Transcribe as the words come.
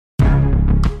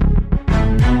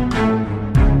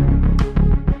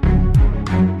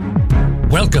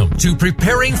Welcome to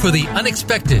Preparing for the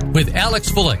Unexpected with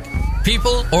Alex Fullick.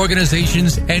 People,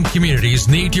 organizations, and communities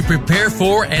need to prepare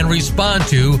for and respond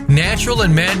to natural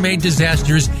and man-made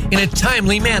disasters in a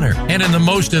timely manner and in the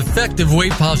most effective way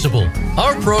possible.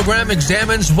 Our program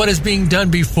examines what is being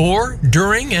done before,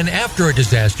 during, and after a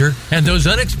disaster and those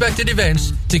unexpected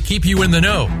events to keep you in the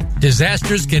know.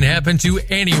 Disasters can happen to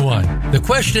anyone. The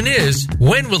question is,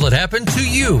 when will it happen to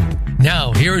you?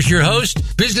 Now, here is your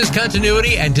host, business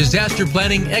continuity and disaster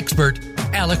planning expert,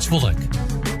 Alex Fullick.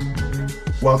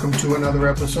 Welcome to another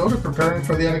episode of Preparing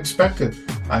for the Unexpected.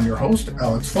 I'm your host,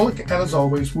 Alex Fullick, and as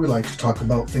always, we like to talk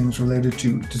about things related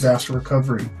to disaster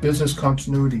recovery, business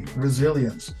continuity,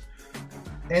 resilience,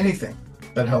 anything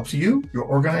that helps you, your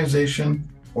organization,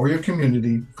 or your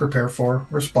community prepare for,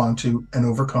 respond to, and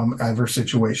overcome adverse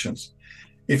situations.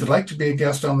 If you'd like to be a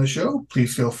guest on the show,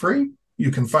 please feel free.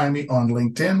 You can find me on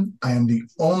LinkedIn. I am the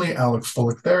only Alex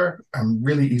Fullick there. I'm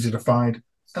really easy to find,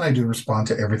 and I do respond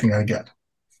to everything I get.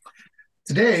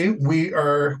 Today, we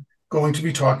are going to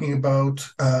be talking about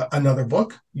another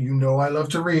book. You know I love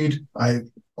to read.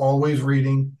 I'm always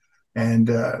reading, and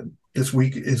this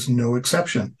week is no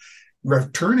exception.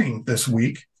 Returning this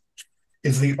week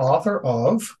is the author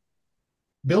of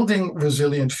Building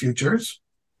Resilient Futures,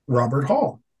 Robert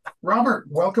Hall. Robert,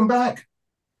 welcome back.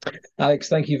 Alex,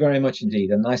 thank you very much indeed,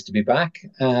 and nice to be back,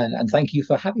 and thank you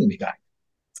for having me back.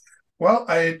 Well,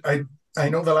 I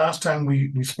know the last time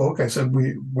we spoke, I said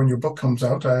when your book comes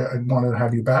out, I wanted to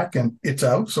have you back, and it's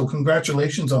out. So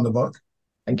congratulations on the book.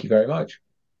 Thank you very much.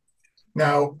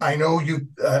 Now, I know you,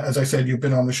 as I said, you've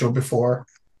been on the show before,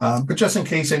 but just in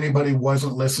case anybody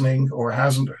wasn't listening or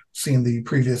hasn't seen the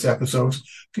previous episodes,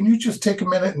 can you just take a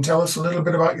minute and tell us a little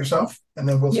bit about yourself? And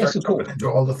then we'll start jumping into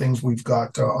all the things we've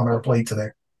got on our plate today.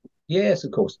 Yes,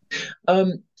 of course.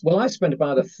 Well, I spent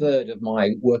about a third of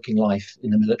my working life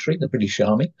in the military, the British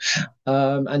Army,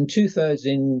 and 2/3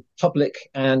 in public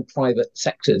and private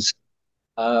sectors,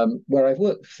 where I've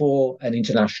worked for an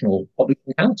international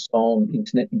publishing house on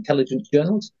internet intelligence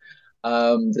journals,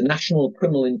 the National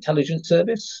Criminal Intelligence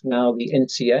Service, now the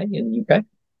NCA in the UK,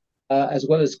 as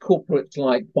well as corporates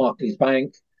like Barclays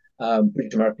Bank,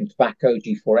 British American Tobacco,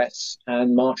 G4S,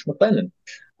 and Marsh McLennan.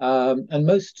 And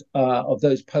most of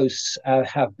those posts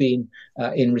have been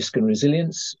in risk and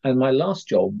resilience. And my last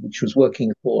job, which was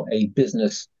working for a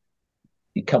business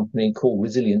company called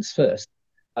Resilience First,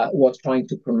 was trying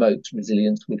to promote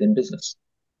resilience within business.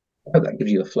 I hope that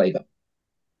gives you a flavor.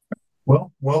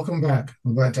 Well, welcome back.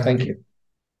 I'm glad to have you. Thank you.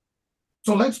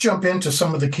 So let's jump into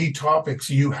some of the key topics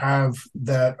you have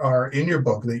that are in your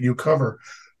book that you cover,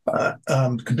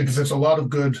 because there's a lot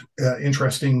of good,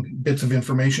 interesting bits of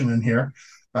information in here.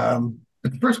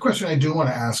 But the first question I do want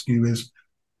to ask you is,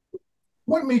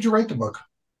 what made you write the book?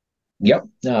 Yep,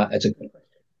 that's a good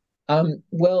question.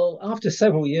 Well, after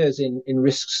several years in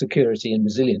risk, security, and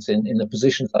resilience in the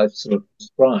positions I've sort of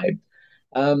described,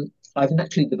 I've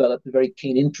naturally developed a very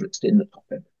keen interest in the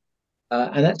topic.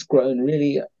 And that's grown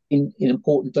really in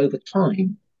importance over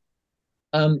time.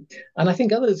 And I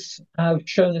think others have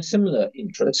shown a similar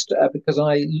interest because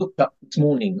I looked up this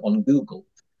morning on Google.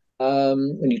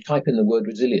 When you type in the word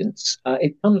resilience,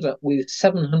 it comes up with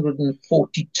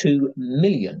 742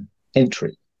 million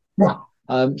entries. Wow.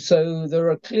 So there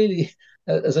are clearly,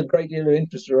 there's a great deal of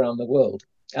interest around the world.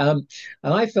 And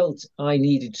I felt I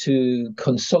needed to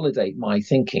consolidate my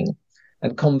thinking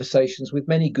and conversations with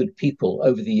many good people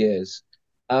over the years.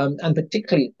 And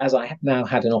particularly as I have now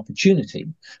had an opportunity,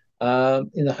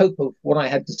 in the hope of what I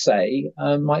had to say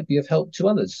might be of help to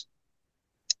others.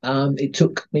 It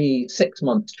took me 6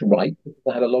 months to write because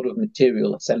I had a lot of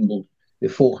material assembled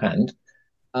beforehand,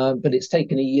 but it's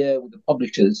taken a year with the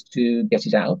publishers to get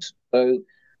it out. So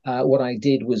what I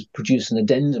did was produce an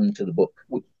addendum to the book,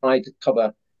 which tried to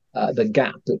cover the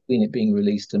gap between it being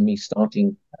released and me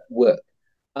starting work.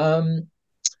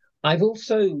 I've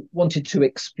also wanted to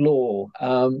explore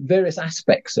various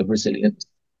aspects of resilience.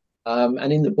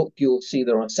 And in the book, you'll see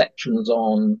there are sections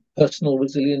on personal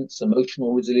resilience,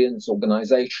 emotional resilience,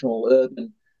 organizational,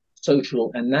 urban,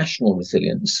 social, and national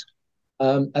resilience,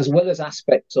 as well as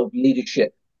aspects of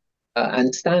leadership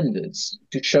and standards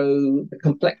to show the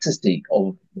complexity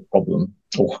of the problem,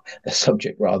 or the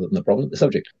subject rather than the problem, the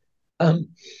subject. And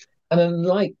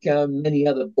unlike many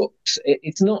other books,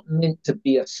 it's not meant to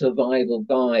be a survival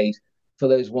guide for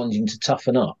those wanting to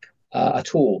toughen up.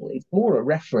 At all. It's more a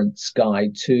reference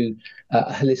guide to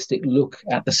a holistic look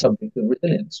at the subject of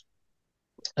resilience.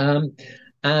 And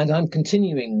I'm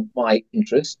continuing my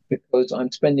interest because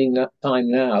I'm spending that time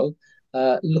now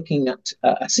looking at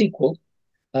a sequel,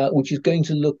 which is going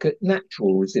to look at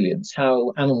natural resilience,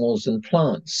 how animals and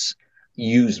plants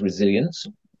use resilience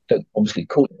don't obviously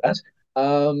call it that,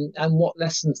 and what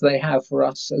lessons they have for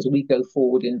us as we go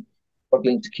forward in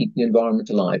struggling to keep the environment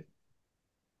alive.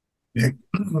 Yeah,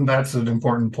 that's an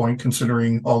important point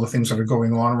considering all the things that are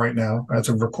going on right now as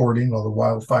of recording, all the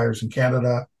wildfires in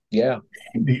Canada, Yeah,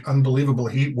 the unbelievable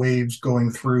heat waves going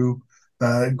through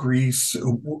Greece,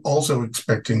 also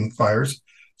expecting fires,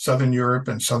 Southern Europe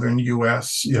and Southern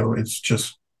US. It's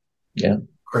just yeah,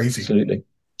 crazy. absolutely.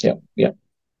 Yeah, yeah.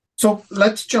 So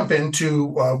let's jump into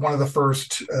one of the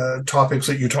first topics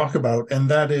that you talk about, and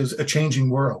that is a changing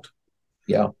world.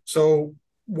 Yeah. So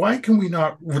why can we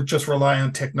not just rely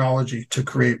on technology to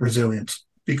create resilience?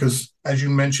 Because as you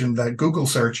mentioned, that Google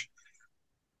search,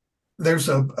 there's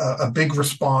a big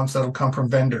response that'll come from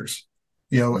vendors.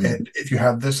 And if you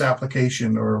have this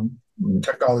application or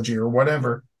technology or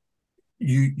whatever,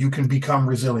 you can become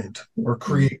resilient or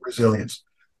create resilience.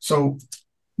 So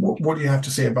what do you have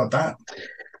to say about that?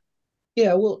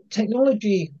 Yeah, well,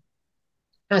 technology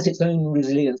has its own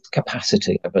resilience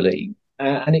capacity, I believe,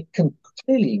 and it can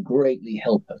clearly greatly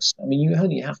help us. I mean, you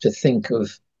only have to think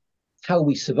of how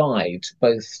we survived,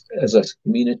 both as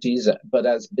communities, but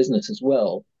as business as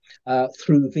well,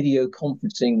 through video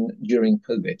conferencing during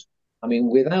COVID. I mean,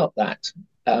 without that,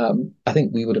 I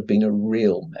think we would have been a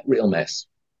real mess.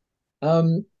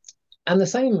 Um, and the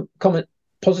same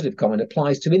positive comment,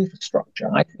 applies to infrastructure.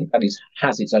 I think that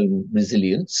has its own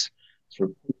resilience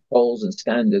through protocols and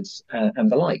standards and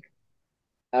the like.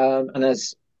 And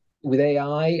as with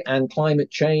AI and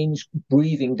climate change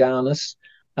breathing down us,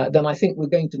 then I think we're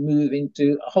going to move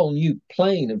into a whole new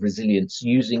plane of resilience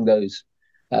using those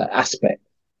aspects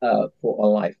for our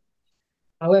life.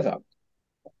 However,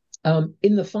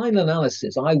 in the final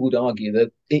analysis, I would argue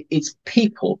that it's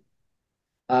people,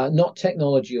 not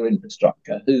technology or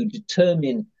infrastructure, who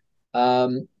determine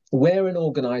where an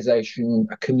organization,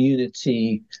 a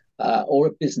community, or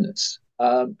a business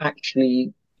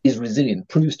actually is resilient,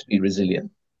 proves to be resilient.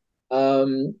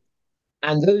 And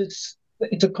it's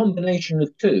a combination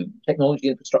of two: technology,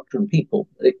 infrastructure, and people.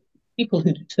 People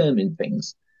who determine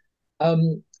things.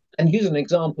 And here's an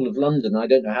example of London. I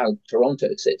don't know how Toronto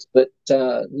sits, but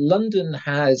London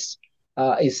is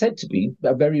said to be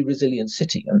a very resilient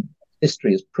city, and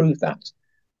history has proved that.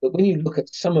 But when you look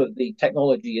at some of the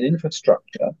technology and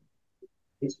infrastructure,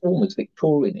 it's almost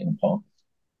Victorian in part.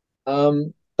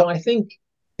 So I think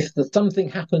if something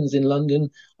happens in London,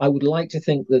 I would like to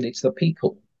think that it's the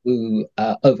people who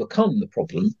overcome the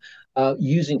problem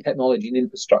using technology and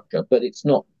infrastructure, but it's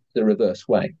not the reverse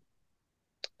way.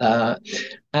 And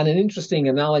an interesting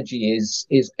analogy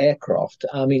is aircraft.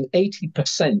 I mean,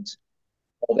 80%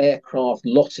 of aircraft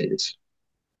losses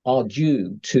are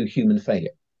due to human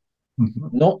failure,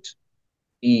 not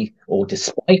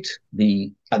despite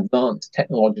the advanced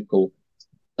technological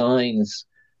designs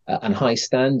and high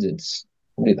standards,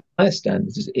 probably the highest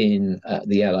standards in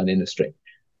the airline industry.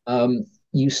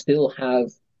 You still have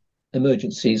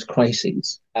emergencies,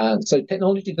 crises. So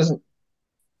technology doesn't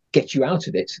get you out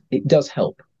of it. It does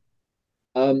help.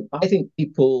 I think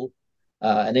people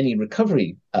and any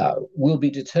recovery will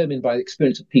be determined by the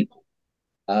experience of people,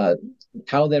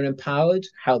 how they're empowered,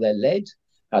 how they're led,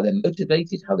 how they're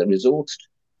motivated, how they're resourced.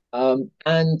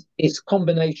 And it's a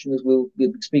combination, as we'll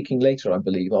be speaking later, I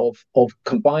believe, of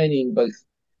combining both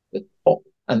the top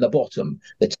and the bottom,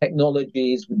 the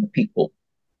technologies with the people.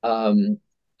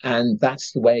 And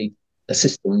that's the way a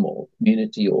system or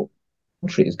community or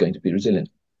country is going to be resilient.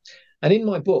 And in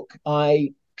my book,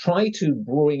 I try to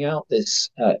bring out this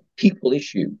people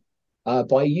issue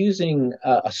by using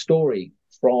a story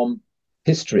from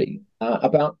history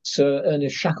about Sir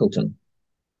Ernest Shackleton,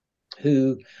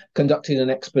 who conducted an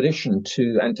expedition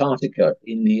to Antarctica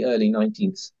in the early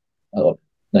 19th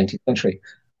century.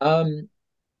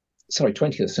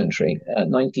 20th century,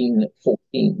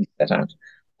 1914, he set out.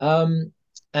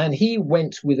 And he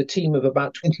went with a team of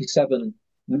about 27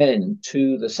 men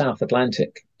to the South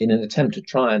Atlantic in an attempt to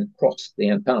try and cross the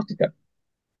Antarctica.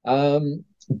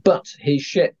 But his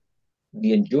ship,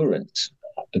 the Endurance,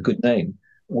 a good name,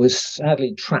 was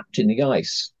sadly trapped in the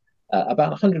ice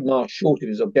about 100 miles short of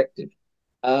his objective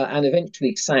and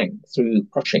eventually sank through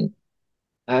crushing.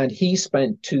 And he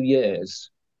spent 2 years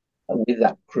with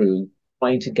that crew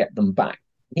trying to get them back.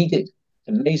 He did.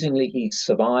 Amazingly, he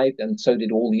survived, and so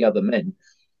did all the other men.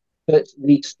 But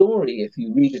the story, if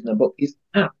you read it in the book, is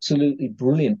absolutely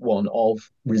brilliant one of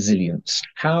resilience.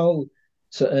 How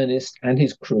Sir Ernest and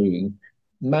his crew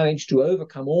managed to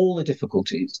overcome all the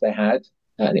difficulties they had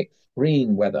and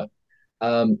extreme weather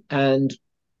and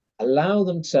allow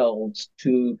themselves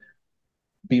to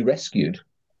be rescued.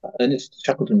 Ernest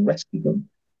Shackleton rescued them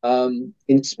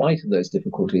in spite of those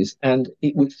difficulties. And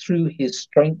it was through his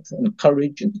strength and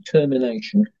courage and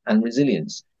determination and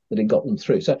resilience that he got them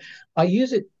through. So I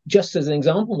use it just as an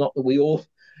example, not that we all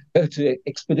go to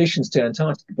expeditions to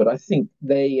Antarctica, but I think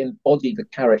they embody the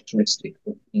characteristic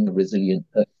of being a resilient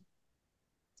person.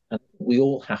 And we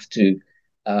all have to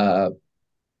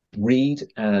read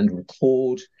and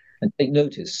record and take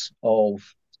notice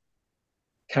of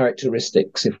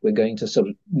characteristics if we're going to sort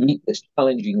of meet this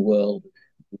challenging world.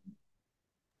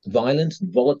 Violent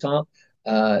and volatile.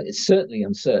 It's certainly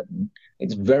uncertain.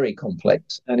 It's very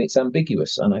complex and it's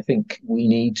ambiguous. And I think we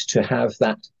need to have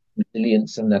that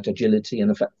resilience and that agility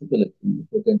and adaptability if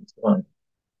we're going to survive.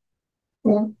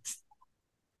 Well,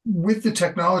 with the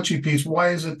technology piece, why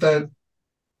is it that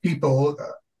people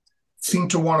seem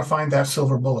to want to find that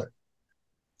silver bullet?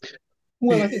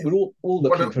 Well, I think we're all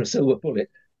looking for a silver bullet.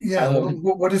 Yeah.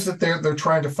 What is it they're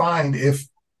trying to find if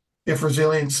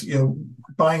resilience,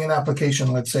 buying an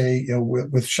application, let's say,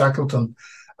 with Shackleton,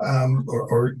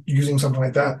 or using something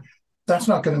like that, that's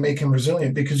not going to make him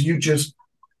resilient because you just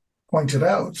pointed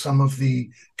out some of the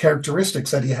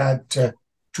characteristics that he had to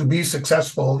be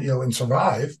successful, and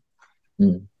survive.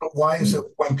 But why is it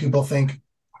when people think,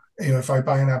 if I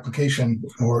buy an application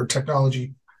or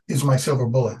technology is my silver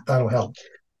bullet, that'll help?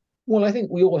 Well, I think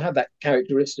we all have that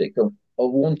characteristic of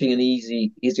wanting an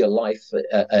easier life,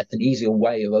 an easier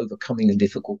way of overcoming a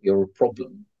difficulty or a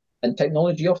problem. And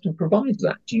technology often provides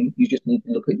that. You just need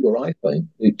to look at your iPhone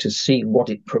to see what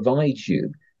it provides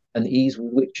you and the ease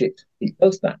with which it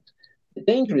does that. The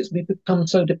danger is we become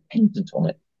so dependent on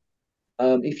it.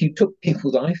 If you took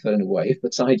people's iPhone away,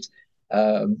 besides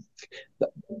the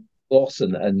loss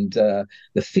and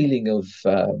the feeling of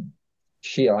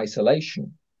sheer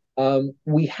isolation,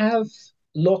 we have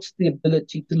lost the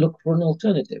ability to look for an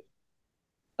alternative.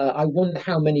 I wonder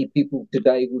how many people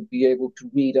today would be able to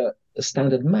read a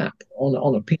standard map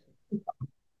on a piece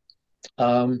of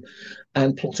paper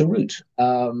and plot a route,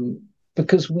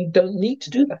 because we don't need to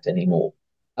do that anymore.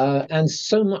 And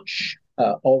so much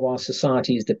of our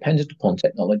society is dependent upon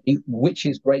technology, which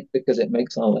is great because it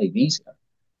makes our life easier.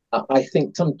 I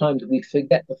think sometimes we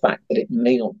forget the fact that it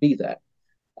may not be there.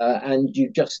 And you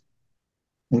just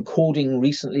recording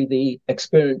recently the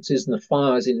experiences and the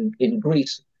fires in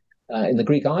Greece, in the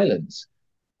Greek islands.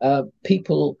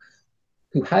 People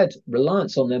who had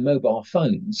reliance on their mobile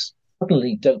phones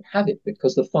suddenly don't have it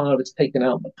because the fire has taken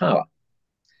out the power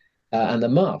and the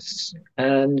masts,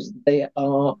 and they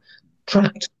are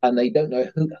trapped and they don't know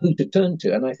who to turn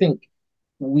to. And I think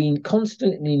we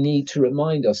constantly need to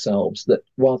remind ourselves that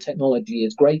while technology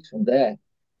is great and there,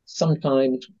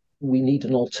 sometimes we need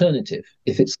an alternative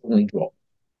if it's suddenly dropped.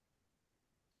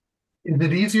 Is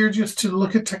it easier just to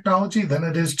look at technology than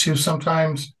it is to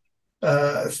sometimes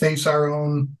face our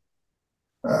own,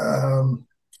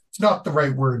 it's not the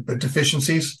right word, but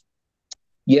deficiencies?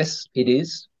 Yes, it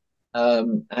is.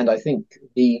 And I think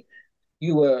the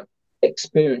fewer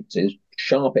experiences,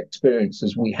 sharp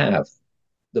experiences we have,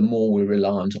 the more we're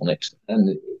reliant on it.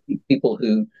 And people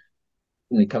who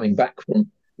are coming back from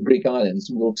the Greek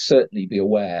islands will certainly be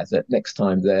aware that next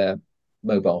time their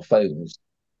mobile phones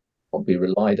will be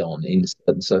relied on in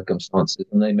certain circumstances,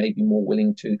 and they may be more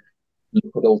willing to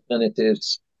look at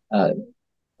alternatives,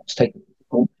 take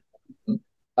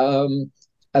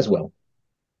as well.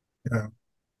 Yeah.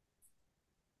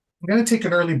 I'm going to take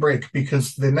an early break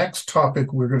because the next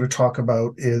topic we're going to talk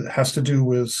about has to do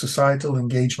with societal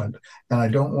engagement, and I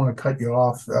don't want to cut you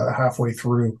off halfway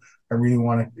through. I really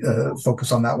want to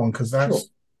focus on that one because that's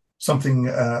something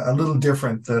a little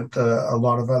different that a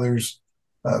lot of others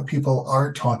people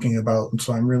aren't talking about, and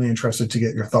so I'm really interested to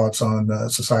get your thoughts on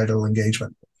societal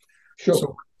engagement. Sure.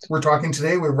 So we're talking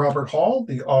today with Robert Hall,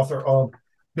 the author of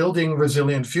Building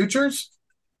Resilient Futures,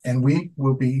 and we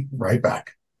will be right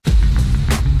back.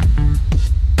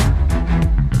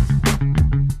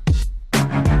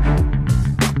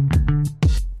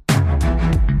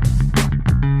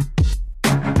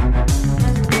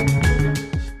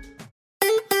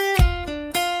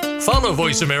 Follow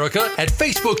Voice America at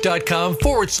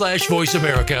Facebook.com/Voice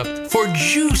America for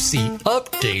juicy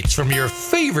updates from your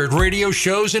favorite radio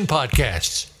shows and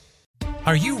podcasts.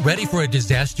 Are you ready for a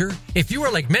disaster? If you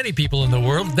are like many people in the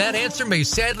world, that answer may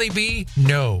sadly be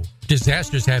no.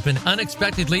 Disasters happen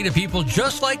unexpectedly to people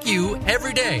just like you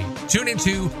every day. Tune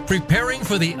into Preparing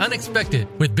for the Unexpected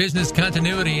with business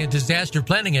continuity and disaster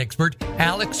planning expert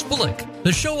Alex Fullick.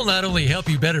 The show will not only help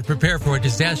you better prepare for a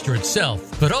disaster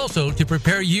itself, but also to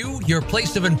prepare you, your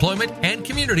place of employment, and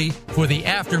community for the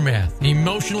aftermath,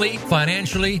 emotionally,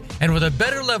 financially, and with a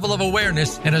better level of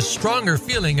awareness and a stronger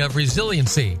feeling of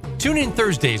resiliency. Tune in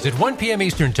Thursdays at 1 p.m.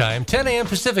 Eastern Time, 10 a.m.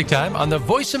 Pacific Time on the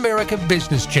Voice America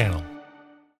Business Channel.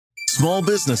 Small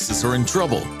businesses are in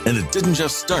trouble, and it didn't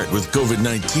just start with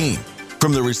COVID-19.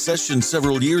 From the recession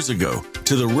several years ago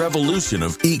to the revolution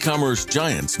of e-commerce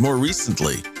giants more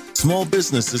recently, small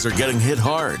businesses are getting hit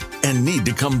hard and need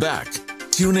to come back.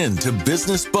 Tune in to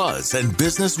Business Buzz and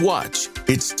Business Watch.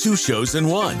 It's 2 shows in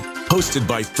one, hosted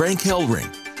by Frank Hellring.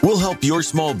 We'll help your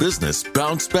small business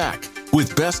bounce back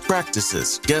with best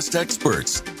practices, guest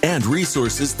experts, and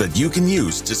resources that you can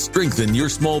use to strengthen your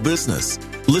small business.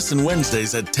 Listen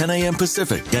Wednesdays at 10 a.m.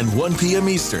 Pacific and 1 p.m.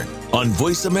 Eastern on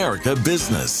Voice America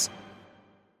Business.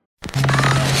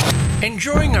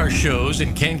 Enjoying our shows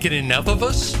and can't get enough of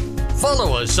us?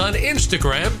 Follow us on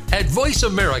Instagram at Voice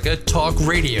America Talk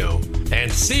Radio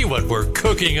and see what we're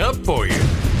cooking up for you.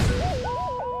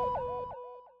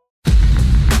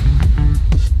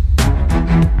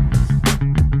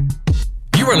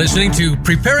 You are listening to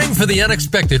Preparing for the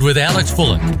Unexpected with Alex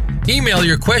Fullick. Email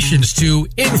your questions to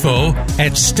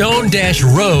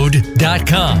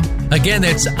info@stone-road.com. Again,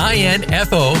 that's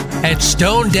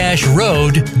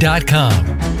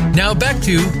info@stone-road.com. Now back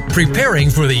to Preparing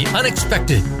for the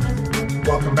Unexpected.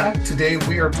 Welcome back. Today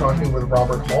we are talking with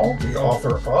Robert Hall, the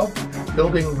author of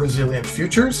Building Resilient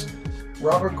Futures.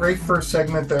 Robert, great first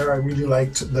segment there. I really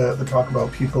liked the talk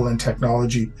about people and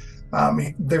technology.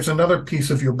 There's another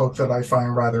piece of your book that I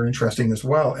find rather interesting as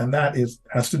well, and that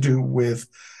has to do with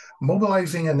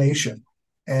mobilizing a nation.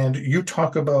 And you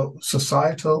talk about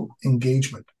societal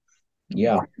engagement.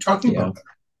 Yeah. What are you talking about that?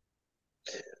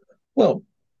 Well,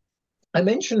 I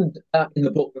mentioned in the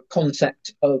book the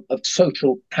concept of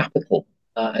social capital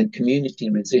and community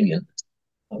resilience,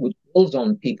 which builds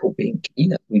on people being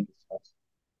keen, as we discussed,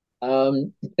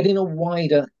 but in a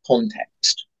wider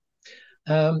context.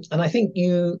 And I think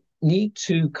you need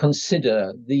to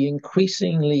consider the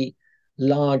increasingly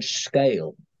large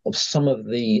scale of some of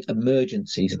the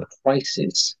emergencies, the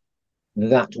crises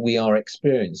that we are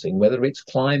experiencing, whether it's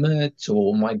climate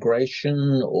or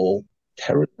migration or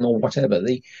terrorism or whatever.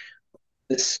 The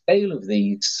scale of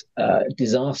these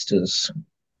disasters,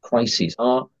 crises,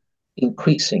 are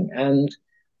increasing, and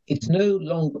it's no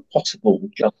longer possible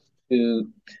just to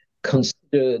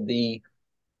consider the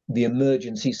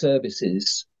emergency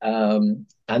services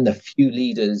and the few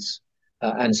leaders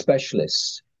and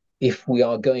specialists if we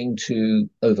are going to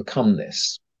overcome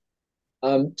this.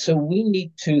 So we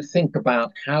need to think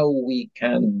about how we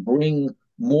can bring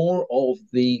more of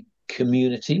the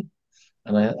community,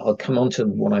 and I'll come on to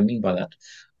what I mean by that,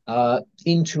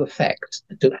 into effect,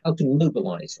 how to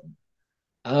mobilize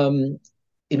them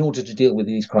in order to deal with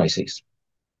these crises.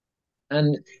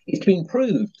 And it's been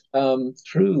proved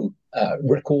through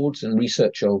records and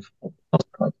research of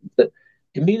past crises that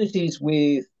communities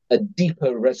with a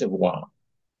deeper reservoir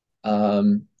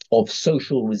of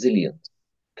social resilience,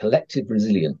 collective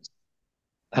resilience,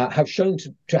 have shown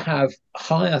to have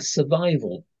higher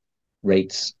survival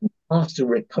rates, faster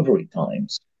recovery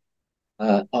times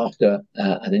after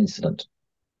an incident.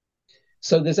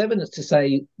 So there's evidence to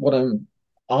say what I'm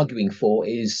arguing for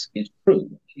is true.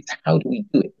 It's how do we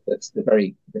do it? That's the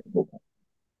very difficult one.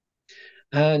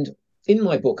 And in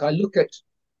my book, I look at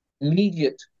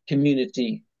immediate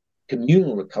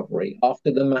communal recovery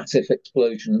after the massive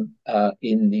explosion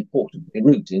in the port of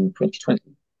Beirut in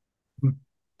 2020.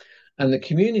 And the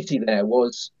community there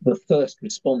was the first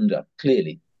responder,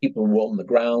 clearly. People were on the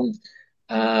ground,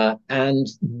 and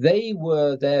they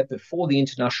were there before the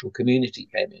international community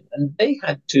came in. And they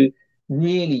had to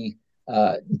really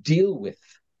deal with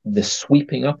the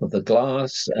sweeping up of the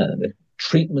glass, the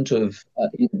treatment of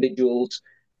individuals,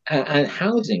 and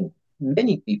housing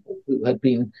many people who had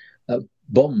been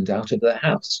bombed out of their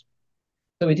house.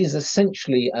 So it is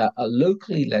essentially a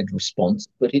locally led response,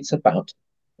 but it's about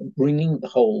bringing the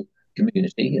whole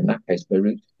community, in that case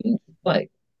Beirut, into play.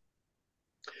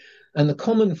 And the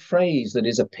common phrase that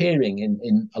is appearing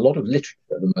in a lot of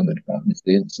literature at the moment about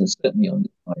resilience, and certainly on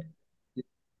this side, is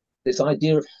this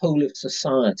idea of whole of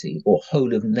society or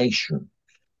whole of nation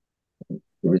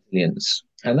resilience.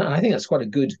 And I think that's quite a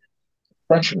good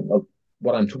expression of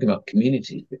what I'm talking about,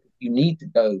 communities, because you need to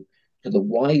go to the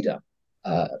wider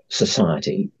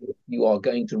society if you are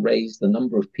going to raise the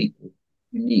number of people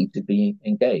you need to be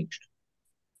engaged.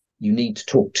 You need to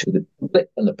talk to the public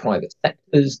and the private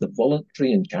sectors, the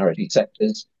voluntary and charity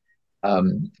sectors,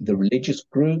 the religious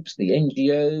groups, the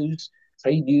NGOs,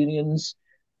 trade unions,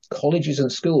 colleges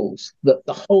and schools, the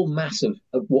whole mass of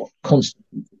what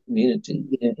constitutes the community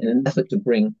in an effort to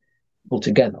bring people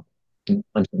together in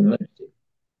times of emergency.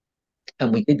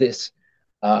 And we did this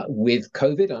with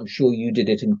COVID. I'm sure you did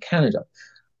it in Canada.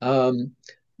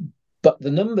 But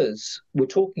the numbers we're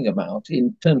talking about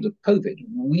in terms of COVID,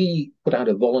 we put out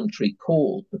a voluntary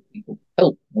call for people to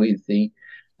help with the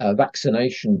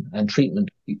vaccination and treatment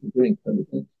of people during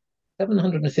COVID.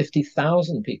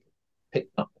 750,000 people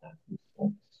picked up that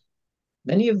response.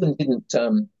 Many of them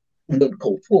weren't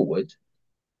called forward.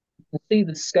 You can see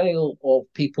the scale of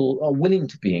people are willing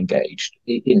to be engaged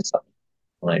in such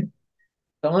time.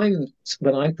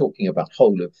 When I'm talking about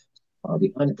whole of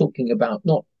society, I'm talking about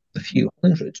not a few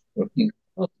hundred or a few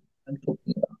thousand. I'm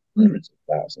talking about hundreds of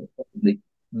thousands, probably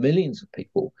millions of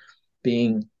people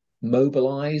being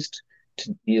mobilized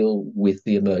to deal with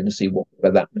the emergency,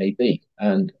 whatever that may be.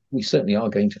 And we certainly are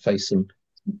going to face some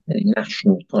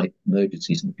national type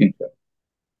emergencies in the future.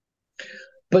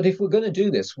 But if we're going to do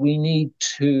this, we need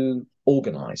to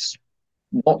organize,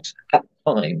 not at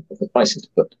the time of the crisis,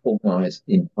 but organize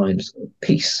in times of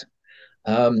peace.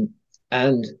 And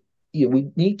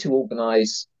we need to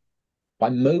organize by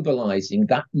mobilizing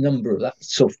that number of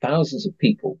thousands of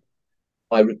people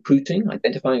by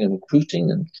identifying and recruiting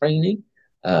and training,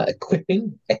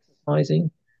 equipping,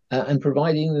 exercising, and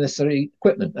providing the necessary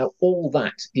equipment. Now, all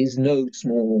that is no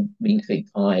small mean feat.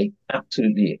 I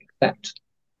absolutely accept.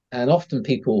 And often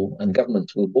people and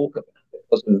governments will balk about it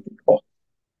because of the cost,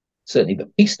 certainly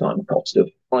the peacetime cost of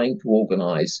trying to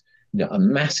organize a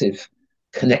massive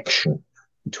connection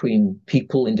between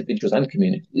people, individuals, and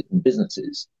communities and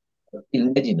businesses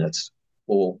in readiness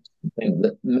for something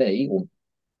that may or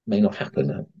may not happen.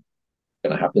 It's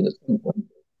going to happen at some point.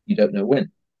 You don't know when.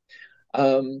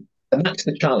 And that's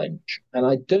the challenge. And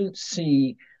I don't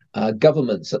see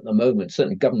governments at the moment,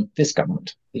 certainly this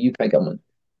government, the UK government,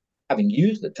 having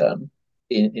used the term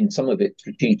in some of its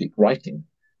strategic writing,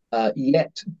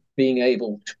 yet being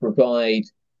able to provide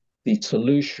the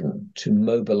solution to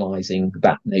mobilizing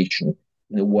that nation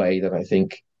in a way that I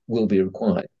think will be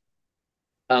required.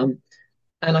 And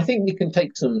I think we can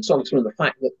take some solace from the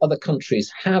fact that other countries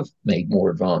have made more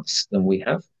advance than we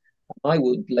have. I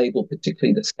would label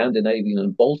particularly the Scandinavian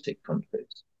and Baltic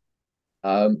countries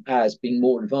as being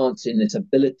more advanced in its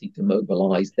ability to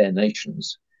mobilize their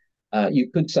nations. You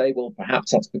could say, well,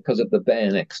 perhaps that's because of the bear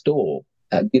next door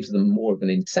gives them more of an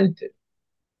incentive.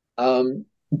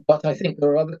 But I think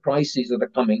there are other crises that are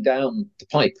coming down the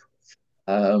pipe,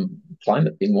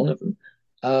 climate being one of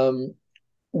them,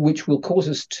 which will cause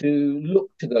us to look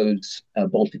to those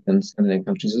Baltic and Scandinavian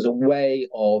countries as a way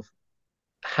of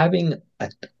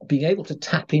being able to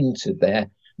tap into their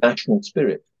national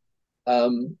spirit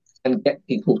and get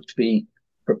people to be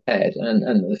prepared.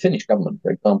 And the Finnish government,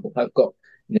 for example, have got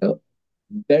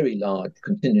very large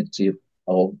contingency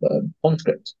of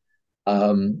conscripts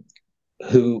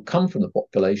who come from the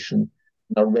population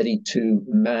and are ready to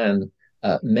man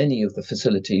many of the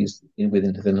facilities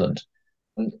within Finland.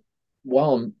 And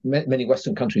while many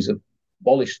Western countries have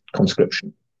abolished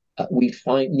conscription, we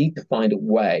need to find a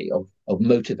way of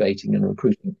motivating and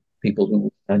recruiting people who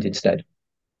will stand instead.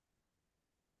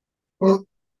 Well,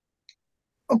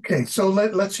 okay, so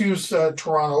let's use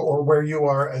Toronto or where you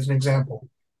are as an example.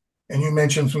 And you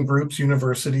mentioned some groups,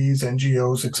 universities,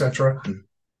 NGOs, etc.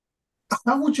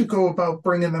 How would you go about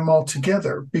bringing them all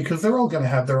together? Because they're all going to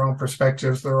have their own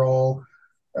perspectives, they're all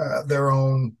their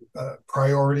own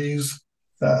priorities,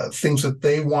 things that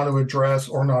they want to address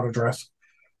or not address.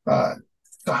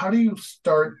 So how do you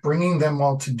start bringing them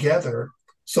all together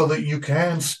so that you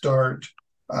can start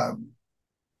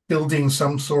building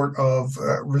some sort of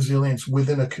resilience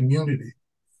within a community?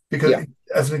 Because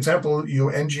as an example,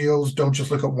 NGOs don't just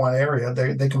look at one area;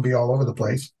 they can be all over the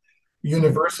place.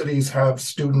 Universities have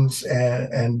students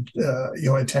and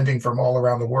attending from all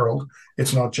around the world.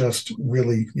 It's not just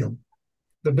really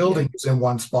the building is in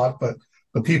one spot, but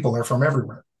the people are from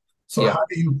everywhere. So how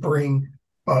do you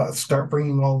start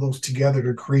bringing all those together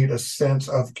to create a sense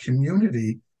of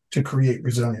community to create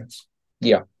resilience?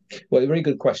 Yeah, well, very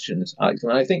good questions, Alex.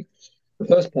 And I think the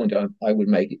first point I would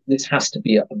make, this has to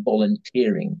be a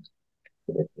volunteering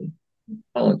activity. You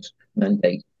can't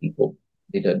mandate people.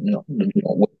 They don't not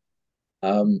work.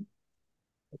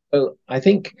 So I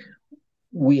think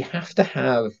we have to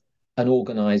have an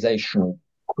organizational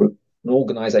group, an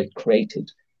organization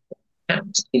created that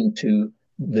taps into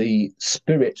the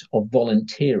spirit of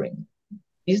volunteering.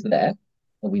 Is there,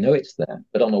 and we know it's there,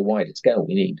 but on a wider scale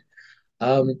we need.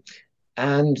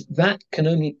 And that can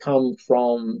only come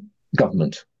from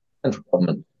government, central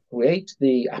government. Create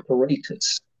the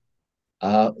apparatus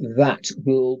that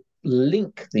will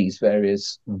link these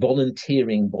various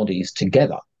volunteering bodies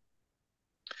together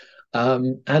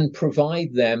and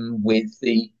provide them with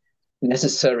the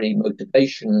necessary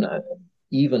motivation,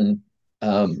 even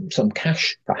some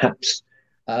cash perhaps,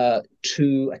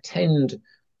 to attend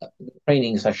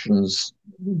training sessions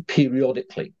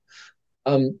periodically.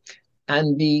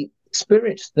 And the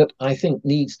spirit that I think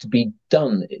needs to be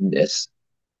done in this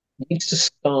needs to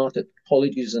start at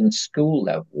colleges and school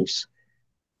levels,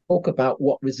 talk about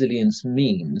what resilience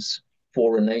means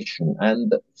for a nation,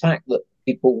 and the fact that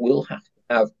people will have to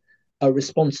have a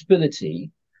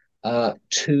responsibility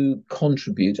to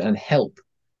contribute and help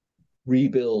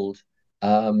rebuild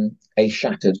a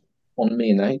shattered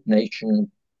economy,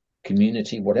 nation,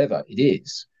 community, whatever it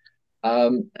is,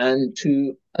 and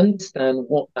to understand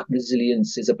what that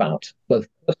resilience is about, both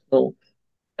personal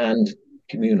and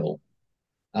communal.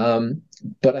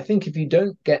 But I think if you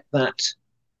don't get that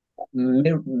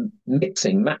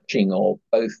matching of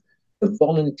both the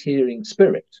volunteering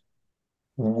spirit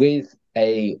with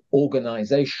a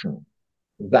organization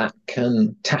that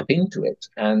can tap into it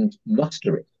and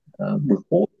muster it,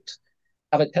 report it,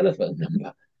 have a telephone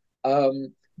number,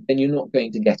 then you're not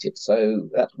going to get it. So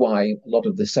that's why a lot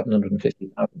of the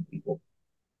 750,000 people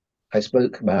I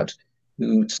spoke about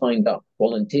who signed up,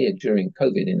 volunteered during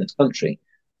COVID in this country,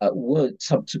 weren't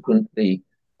subsequently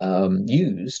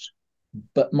used,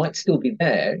 but might still be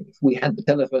there if we had the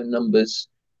telephone numbers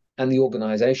and the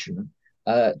organization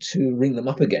to ring them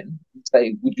up again and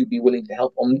say, would you be willing to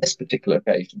help on this particular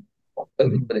occasion? Not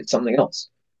COVID, but it's something else.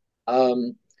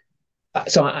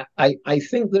 So I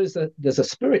think there's a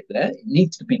spirit there. It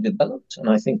needs to be developed, and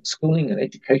I think schooling and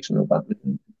education about it.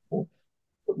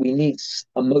 But we need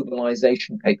a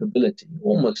mobilization capability,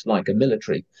 almost like a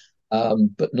military,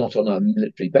 but not on a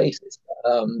military basis,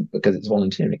 because it's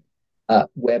volunteering,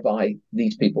 whereby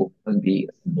these people can be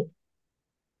assembled.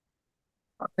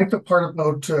 I think the part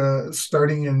about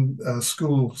starting in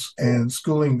schools and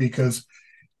schooling, because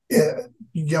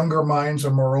younger minds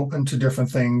are more open to different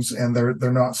things, and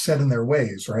they're not set in their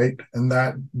ways, right? And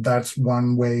that's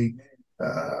one way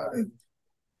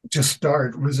to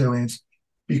start resilience,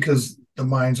 because the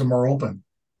minds are more open;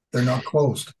 they're not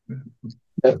closed.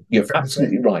 You're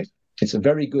absolutely right. It's a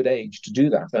very good age to do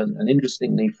that, and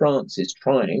interestingly, France is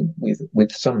trying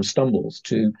with some stumbles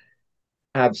to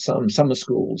have some summer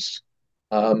schools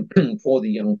for the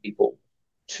young people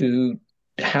to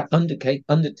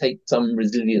undertake some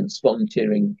resilience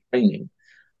volunteering training,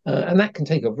 and that can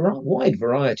take a wide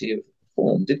variety of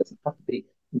forms. It doesn't have to be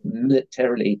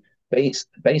militarily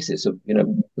basis of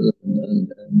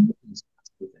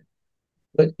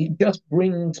but it just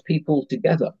brings people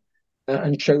together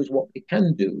and shows what they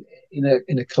can do in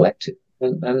a collective.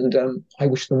 And I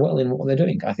wish them well in what they're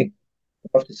doing. I think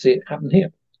I'd love to see it happen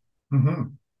here. Mm-hmm.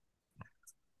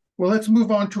 Well, let's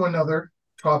move on to another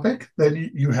topic that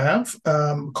you have,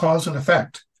 cause and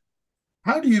effect.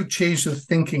 How do you change the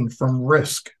thinking from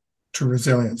risk to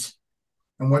resilience?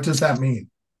 And what does that mean?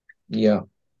 Yeah.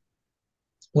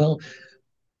 Well,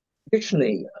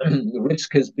 traditionally, the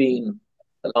risk has been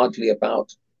largely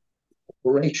about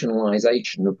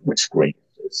operationalization of risk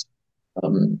registers.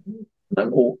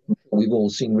 We've all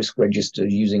seen risk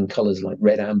registers using colors like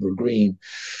red, amber, green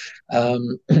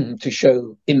to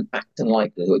show impact and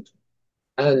likelihood.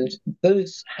 And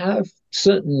those have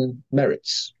certain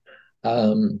merits.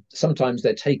 Sometimes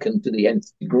they're taken to the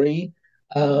nth degree,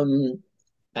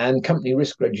 and company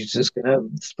risk registers can have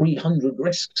 300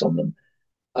 risks on them,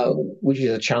 which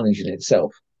is a challenge in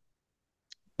itself.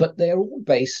 But they're all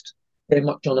based very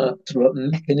much on a sort of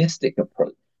mechanistic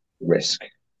approach to risk.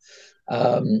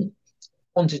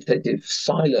 Quantitative,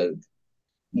 siloed,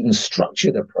 even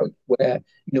structured approach, where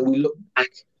we look back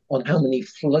on how many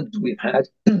floods we've had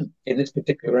in this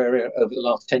particular area over the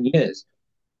last 10 years.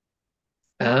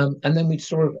 And then we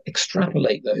sort of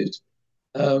extrapolate those.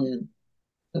 The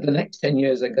next 10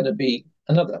 years are going to be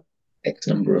another X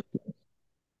number of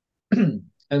floods.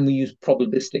 And we use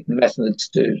probabilistic methods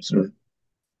to sort of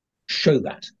show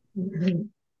that in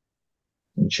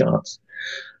charts.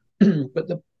 But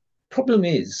the problem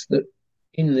is that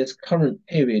in this current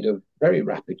period of very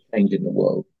rapid change in the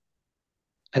world,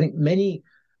 I think many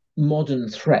modern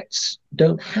threats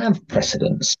don't have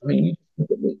precedents. I mean,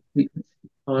 we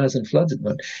fires and floods at the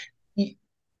moment.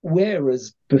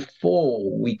 Whereas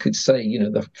before we could say,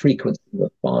 the frequency of a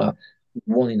fire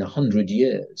 1 in 100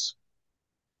 years.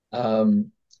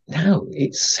 Now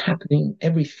it's happening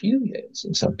every few years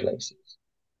in some places.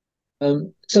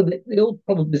 So the old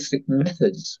probabilistic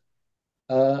methods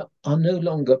are no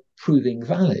longer proving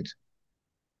valid.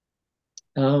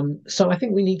 So I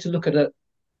think we need to look at it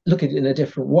in a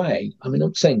different way. I mean, I'm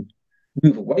not saying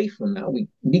move away from that. We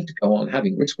need to go on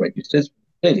having risk registers.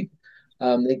 Clearly,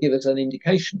 they give us an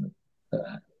indication of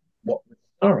what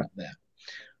are out there.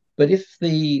 But if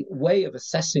the way of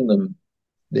assessing them,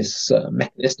 this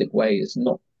mechanistic way, is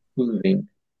not proving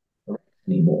correct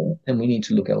anymore, then we need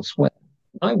to look elsewhere.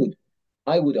 I would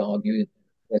argue,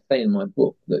 I say in my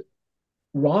book, that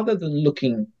rather than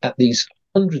looking at these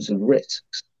hundreds of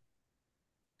risks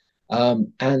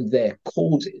and their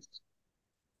causes,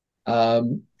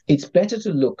 it's better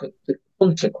to look at the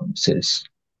consequences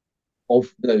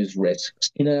of those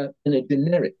risks in a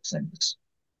generic sense,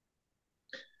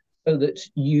 so that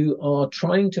you are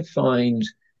trying to find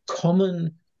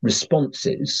common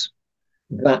responses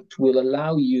that will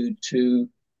allow you to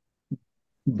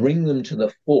bring them to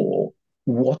the fore,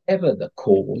 whatever the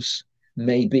cause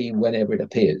may be, whenever it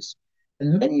appears.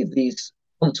 And many of these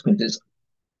consequences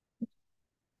are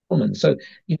common. So,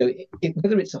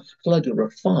 whether it's a flood or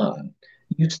a fire,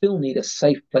 you still need a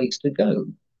safe place to go.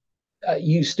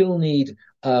 You still need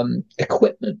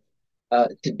equipment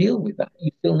to deal with that.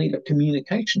 You still need a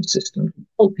communication system to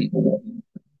tell people what you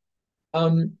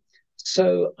do.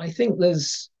 So I think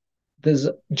there's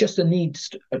just a need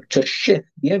to shift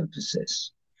the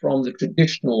emphasis from the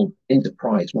traditional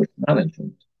enterprise risk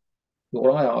management to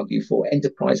what I argue for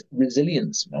enterprise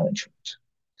resilience management,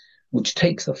 which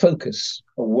takes the focus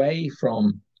away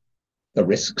from the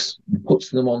risks and puts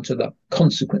them onto the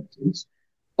consequences,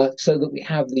 so that we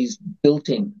have these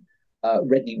built-in,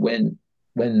 ready when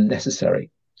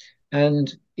necessary.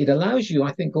 And it allows you,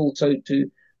 I think, also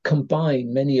to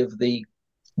combine many of the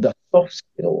soft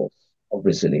skills of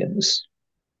resilience,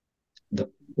 the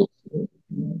people skills,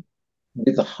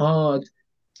 with the hard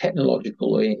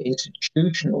technological or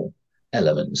institutional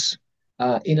elements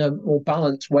in a more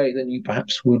balanced way than you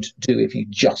perhaps would do if you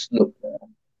just looked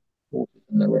at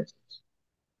the risks.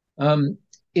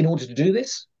 In order to do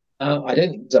this, I don't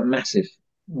think there's a massive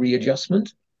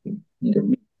readjustment. We need a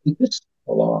refocus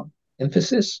of our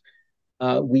emphasis.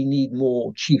 We need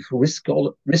more chief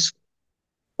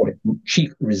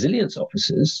chief resilience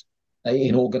officers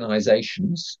in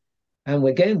organizations. And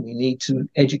again, we need to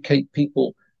educate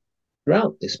people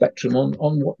throughout the spectrum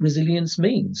on what resilience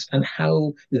means and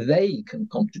how they can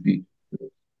contribute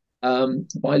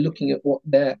by looking at what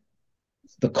the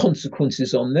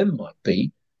consequences on them might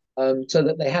be, so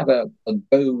that they have a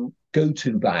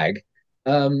go-to bag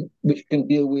which can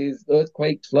deal with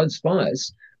earthquakes, floods,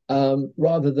 fires,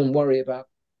 rather than worry about,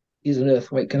 is an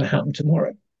earthquake going to happen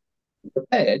tomorrow?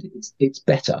 Prepared, it's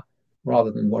better,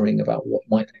 rather than worrying about what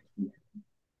might happen.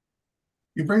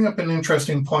 You bring up an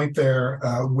interesting point there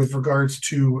with regards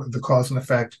to the cause and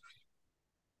effect.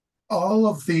 All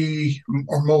of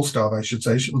or most of, I should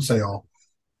say, I shouldn't say all,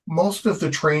 most of the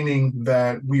training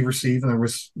that we receive in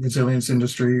the resilience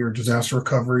industry or disaster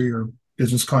recovery or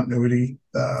business continuity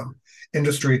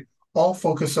industry all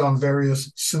focus on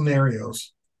various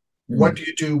scenarios. What do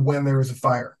you do when there is a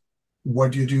fire?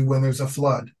 What do you do when there's a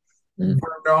flood? We're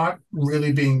not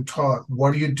really being taught,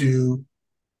 what do you do?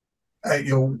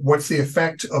 What's the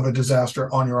effect of a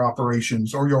disaster on your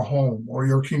operations or your home or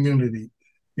your community?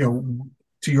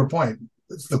 To your point,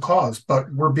 it's the cause,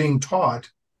 but we're being taught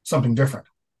something different.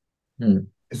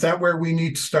 Is that where we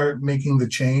need to start making the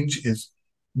change? Is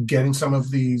getting some of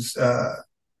these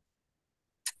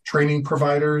training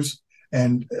providers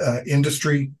and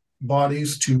industry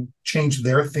bodies to change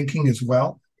their thinking as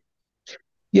well?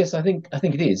 Yes, I think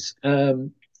it is.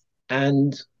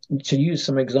 And to use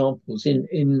some examples,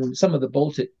 in some of the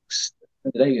Baltic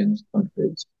Scandinavian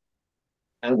countries,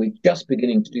 and we're just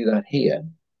beginning to do that here,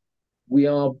 we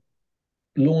are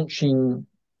launching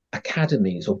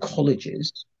academies or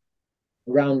colleges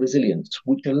around resilience,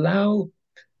 which allow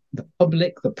the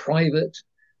public, the private,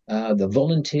 the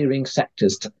volunteering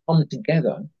sectors to come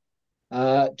together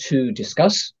to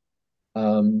discuss,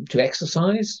 to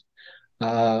exercise,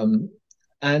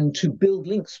 and to build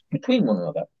links between one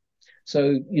another.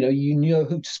 So, you know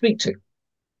who to speak to.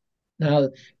 Now,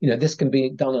 this can be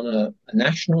done on a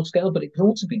national scale, but it can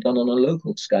also be done on a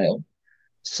local scale,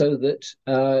 so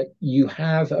that you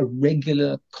have a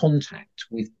regular contact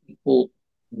with people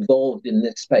involved in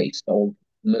this space of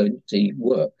emergency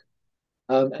work.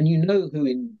 And you know who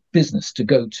in business to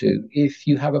go to if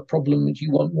you have a problem and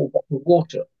you want more bottled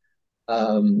water,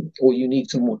 or you need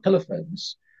some more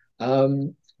telephones,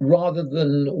 rather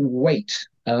than wait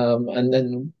and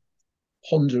then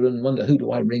ponder and wonder, who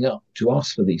do I ring up to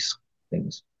ask for these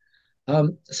things?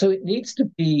 So it needs to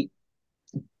be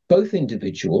both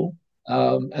individual,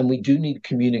 and we do need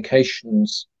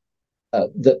communications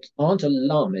that aren't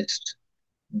alarmist,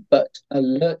 but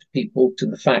alert people to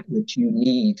the fact that you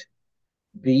need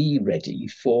be ready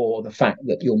for the fact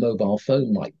that your mobile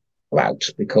phone might go out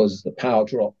because the power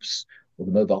drops or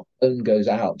the mobile phone goes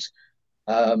out,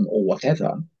 or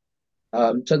whatever.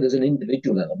 So there's an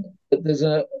individual element, but there's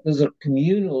a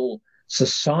communal,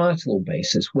 societal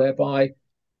basis whereby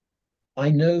I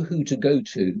know who to go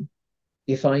to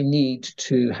if I need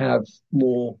to have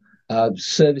more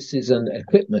services and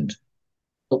equipment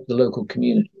help the local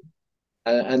community,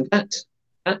 and that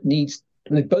needs.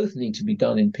 They both need to be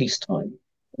done in peacetime,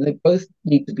 and they both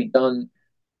need to be done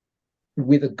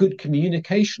with a good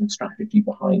communication strategy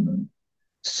behind them,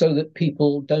 so that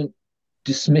people don't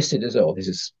dismiss it as, oh, this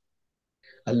is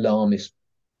alarmist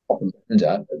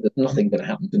propaganda, there's nothing going to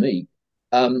happen to me,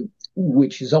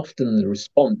 which is often the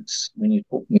response when you're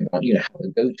talking about, how to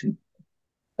go to.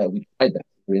 We tried that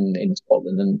in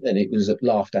Scotland, and it was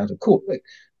laughed out of court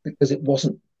because it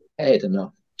wasn't prepared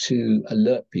enough to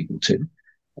alert people to.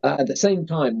 At the same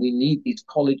time, we need these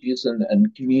colleges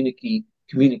and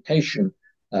communication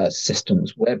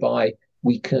systems whereby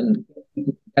we can get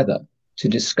together to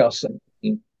discuss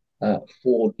something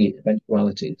for the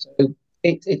eventualities. So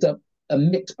it's a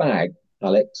mixed bag,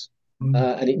 Alex,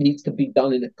 and it needs to be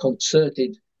done in a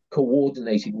concerted,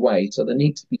 coordinated way. So there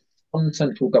needs to be some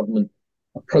central government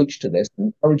approach to this,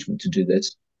 encouragement to do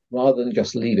this, rather than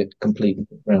just leave it completely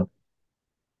to the ground.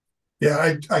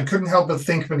 Yeah, I couldn't help but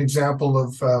think of an example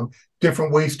of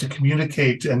different ways to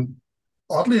communicate. And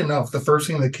oddly enough, the first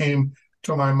thing that came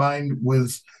to my mind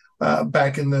was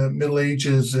back in the Middle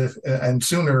Ages and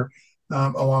sooner,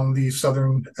 along the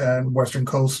southern and western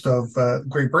coast of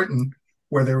Great Britain,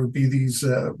 where there would be these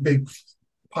big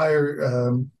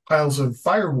piles of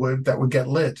firewood that would get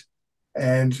lit.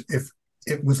 And if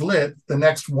it was lit, the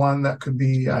next one that could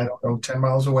be, 10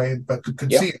 miles away, but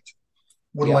could see it,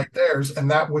 would light theirs, and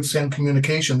that would send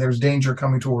communication. There's danger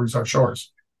coming towards our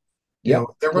shores. There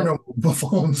were no mobile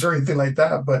phones or anything like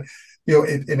that, but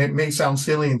it may sound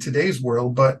silly in today's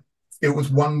world, but it was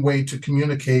one way to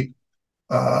communicate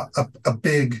a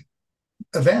big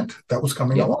event that was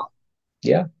coming along.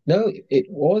 Yeah, no, it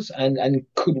was, and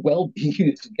could well be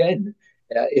used again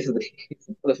if the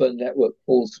telephone network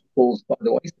falls by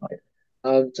the wayside.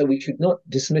 So we should not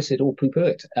dismiss it or poo-poo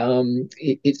it.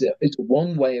 It's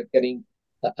one way of getting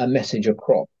a message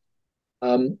across.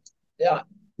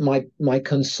 My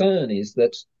concern is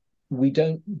that we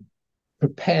don't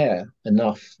prepare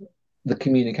enough the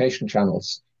communication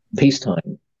channels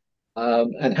peacetime,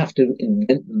 and have to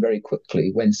invent them very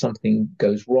quickly when something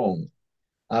goes wrong.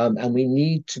 And we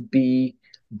need to be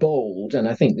bold, and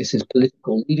I think this is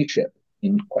political leadership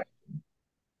in question,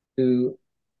 to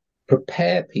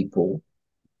prepare people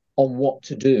on what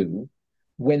to do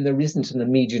when there isn't an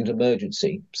immediate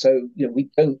emergency. So, we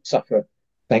don't suffer,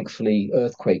 thankfully,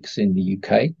 earthquakes in the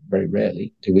UK, very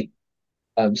rarely do we.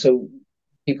 So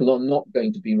people are not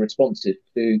going to be responsive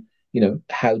to,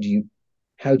 how do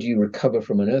you recover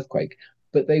from an earthquake?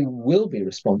 But they will be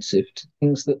responsive to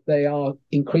things that they are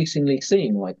increasingly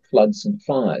seeing, like floods and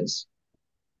fires.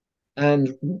 And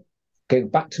going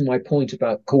back to my point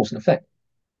about cause and effect,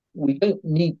 we don't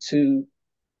need to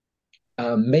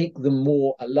make them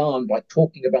more alarmed by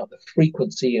talking about the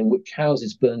frequency in which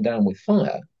houses burn down with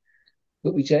fire.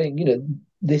 But we're saying,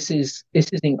 this is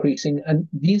increasing, and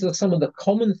these are some of the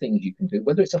common things you can do,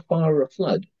 whether it's a fire or a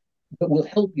flood, that will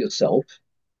help yourself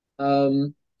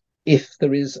if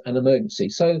there is an emergency.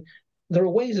 So there are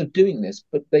ways of doing this,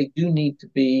 but they do need to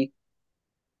be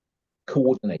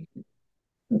coordinated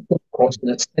and put across in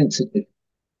a sensitive.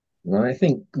 And I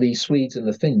think the Swedes and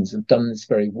the Finns have done this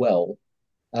very well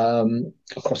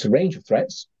across a range of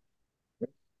threats.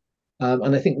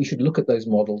 And I think we should look at those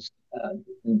models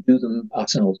and do them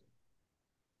ourselves.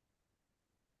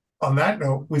 On that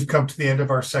note, we've come to the end of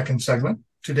our second segment.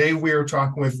 Today, we are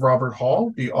talking with Robert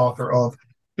Hall, the author of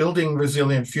Building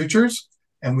Resilient Futures,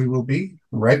 and we will be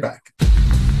right back.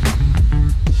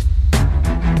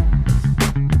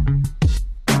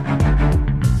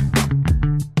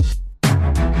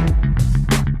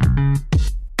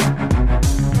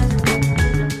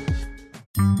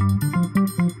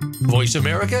 Voice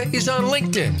America is on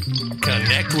LinkedIn.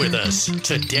 Connect with us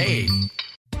today.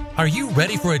 Are you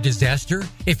ready for a disaster?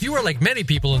 If you are like many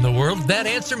people in the world, that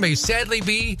answer may sadly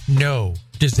be no.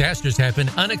 Disasters happen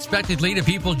unexpectedly to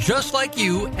people just like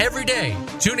you every day.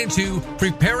 Tune into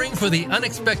Preparing for the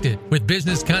Unexpected with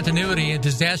business continuity and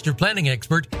disaster planning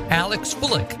expert Alex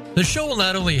Fullick. The show will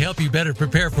not only help you better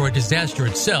prepare for a disaster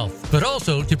itself, but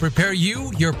also to prepare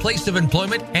you, your place of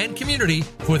employment, and community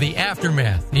for the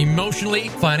aftermath, emotionally,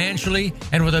 financially,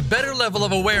 and with a better level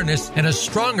of awareness and a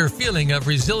stronger feeling of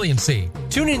resiliency.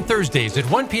 Tune in Thursdays at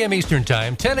 1 p.m. Eastern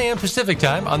Time, 10 a.m. Pacific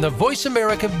Time on the Voice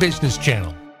America Business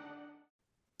Channel.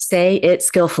 Say It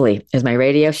Skillfully is my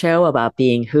radio show about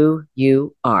being who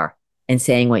you are and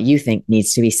saying what you think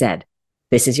needs to be said.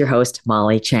 This is your host,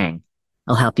 Molly Chang.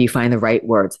 I'll help you find the right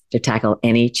words to tackle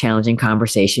any challenging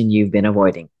conversation you've been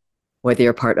avoiding. Whether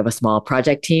you're part of a small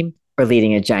project team or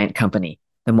leading a giant company,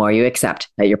 the more you accept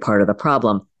that you're part of the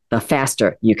problem, the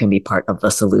faster you can be part of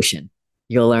the solution.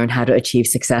 You'll learn how to achieve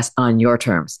success on your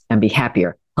terms and be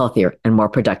happier, healthier, and more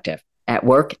productive at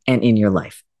work and in your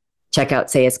life. Check out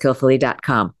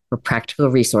sayitskillfully.com for practical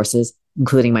resources,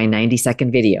 including my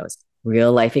 90-second videos,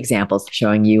 real life examples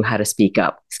showing you how to speak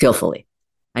up skillfully.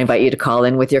 I invite you to call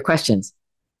in with your questions.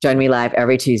 Join me live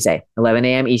every Tuesday, 11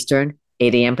 a.m. Eastern,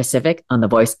 8 a.m. Pacific on the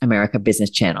Voice America Business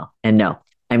Channel. And no,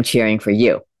 I'm cheering for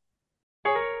you.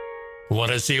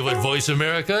 Want to see what Voice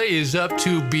America is up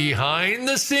to behind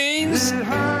the scenes?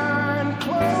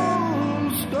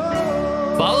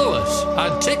 Follow us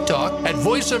on TikTok at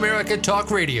Voice America Talk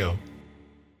Radio.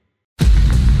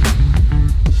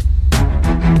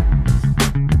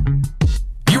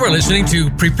 You are listening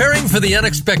to Preparing for the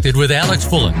Unexpected with Alex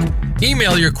Fullick.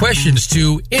 Email your questions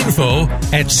to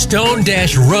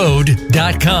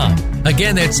info@stone-road.com.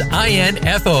 Again, that's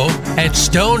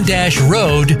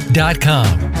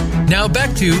info@stone-road.com. Now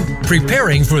back to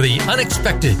Preparing for the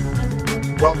Unexpected.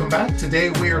 Welcome back. Today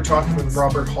we are talking with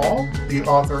Robert Hall, the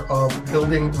author of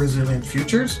Building Resilient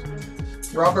Futures.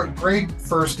 Robert, great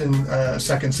first and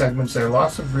second segments there.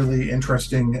 Lots of really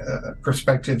interesting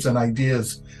perspectives and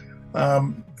ideas.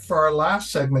 For our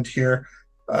last segment here,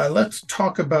 let's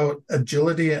talk about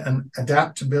agility and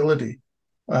adaptability.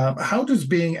 How does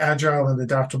being agile and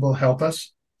adaptable help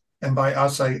us? And by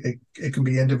us, it can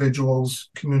be individuals,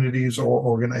 communities, or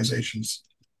organizations.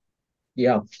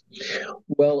 Yeah.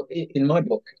 Well, in my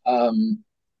book, that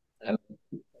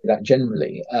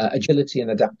generally, agility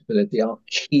and adaptability are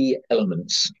key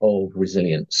elements of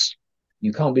resilience.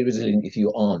 You can't be resilient if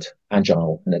you aren't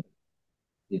agile,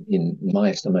 in my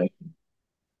estimation.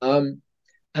 And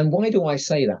why do I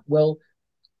say that? Well,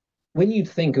 when you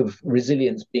think of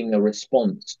resilience being a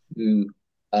response to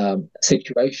a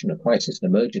situation, a crisis, an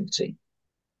emergency,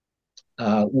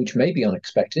 which may be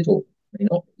unexpected or may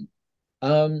not be,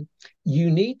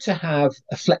 you need to have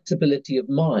a flexibility of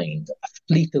mind, a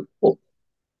fleet of foot,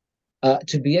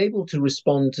 to be able to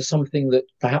respond to something that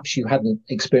perhaps you hadn't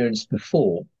experienced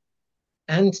before,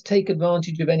 and take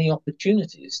advantage of any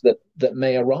opportunities that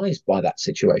may arise by that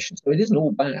situation. So it isn't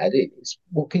all bad. It's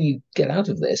what can you get out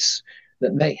of this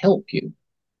that may help you?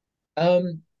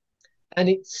 And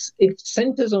it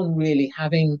centers on really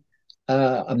having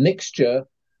a mixture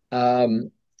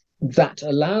that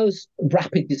allows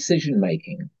rapid decision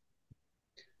making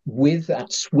with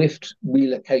that swift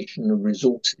relocation of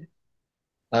resources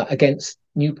against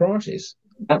new priorities.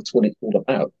 That's what it's all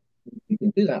about. If you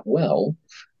can do that well,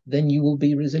 then you will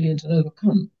be resilient and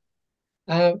overcome.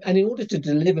 And in order to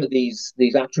deliver these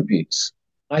attributes,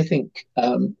 I think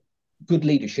good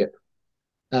leadership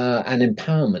and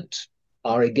empowerment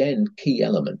are again key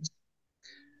elements.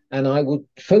 And I would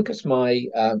focus my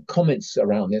comments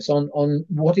around this on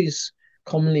what is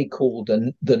commonly called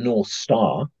the North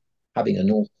Star, having a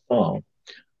North Star,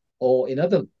 or in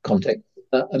other contexts,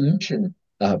 a mission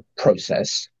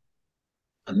process,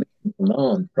 a mission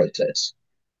command process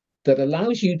that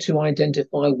allows you to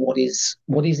identify what is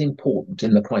important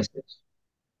in the crisis.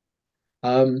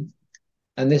 And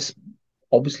this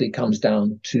obviously comes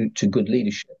down to good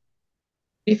leadership.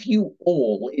 If you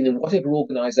all, in whatever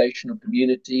organization or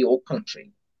community or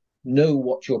country, know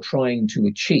what you're trying to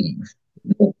achieve,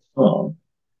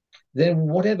 then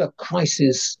whatever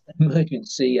crisis,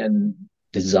 emergency, and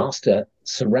disaster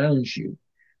surrounds you,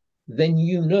 then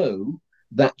you know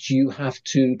that you have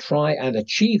to try and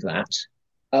achieve that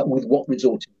with what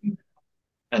resources you have.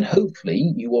 And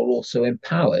hopefully you are also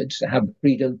empowered to have the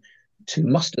freedom to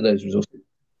muster those resources,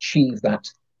 achieve that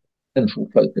central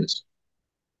focus.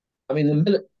 I mean,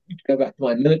 to go back to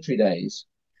my military days,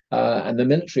 and the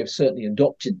military have certainly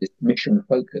adopted this mission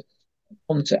focus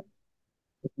concept.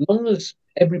 As long as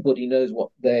everybody knows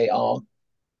what they are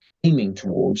aiming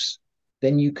towards,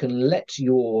 then you can let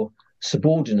your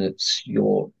subordinates,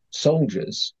 your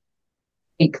soldiers,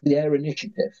 take their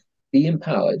initiative, be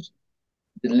empowered,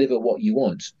 deliver what you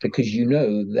want because you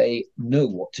know they know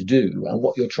what to do and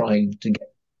what you're trying to get.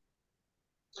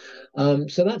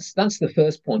 So that's the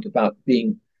first point about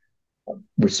being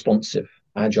responsive,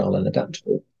 agile, and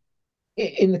adaptable.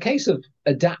 In the case of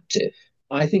adaptive,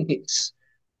 I think it's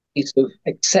sort of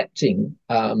accepting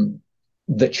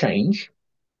the change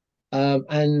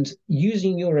and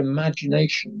using your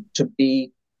imagination to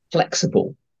be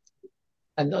flexible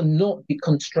and not be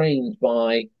constrained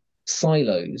by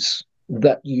silos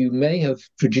that you may have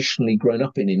traditionally grown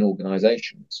up in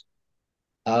organizations,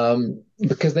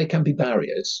 because they can be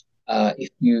barriers if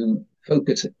you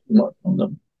focus too much on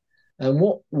them. And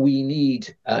what we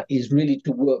need is really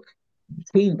to work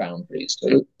between boundaries,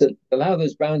 to allow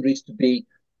those boundaries to be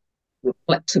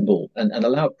flexible and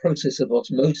allow a process of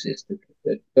osmosis to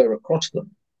occur across them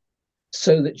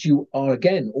so that you are,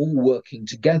 again, all working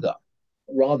together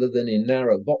rather than in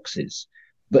narrow boxes,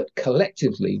 but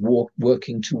collectively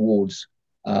working towards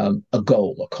a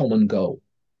goal, a common goal.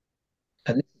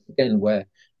 And this is, again, where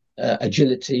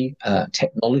agility,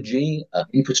 technology,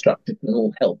 infrastructure can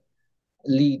all help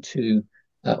lead to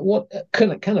what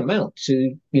can amount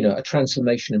to, a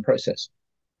transformation in process.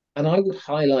 And I would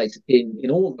highlight in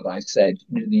all that I said,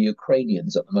 the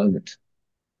Ukrainians at the moment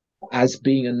as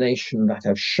being a nation that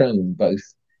have shown both,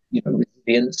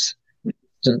 resilience,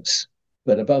 resistance,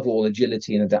 but above all,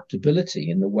 agility and adaptability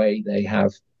in the way they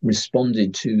have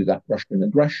responded to that Russian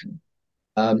aggression,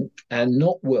 and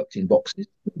not worked in boxes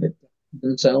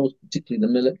themselves, particularly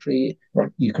the military,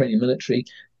 Ukrainian military,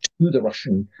 to the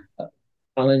Russian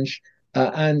challenge,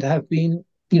 and have been,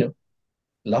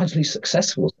 largely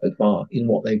successful so far in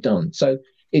what they've done. So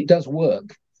it does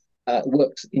work.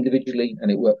 Works individually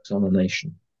and it works on a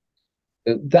nation.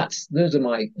 So those are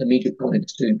my immediate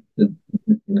comments to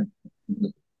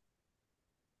It's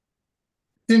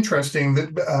interesting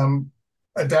that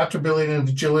adaptability and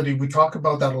agility, we talk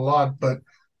about that a lot, but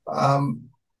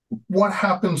what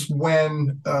happens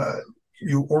when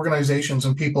organizations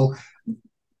and people,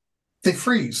 they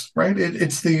freeze, right?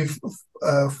 It's the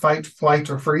fight, flight,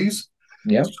 or freeze.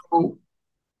 Yeah. So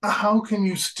how can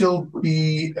you still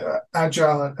be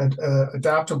agile and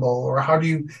adaptable, or how do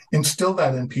you instill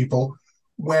that in people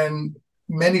when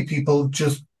many people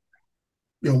just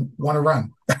want to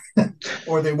run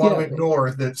or they want to ignore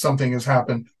that something has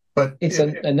happened? But it's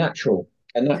a natural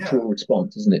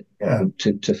response, isn't it? Yeah.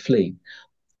 To flee.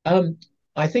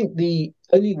 I think the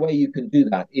only way you can do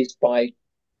that is by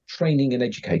training and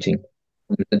educating.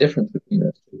 There's a difference between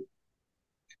those two.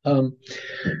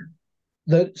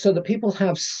 So that people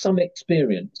have some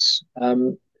experience.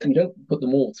 You don't put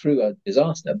them all through a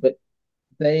disaster, but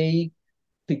they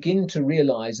begin to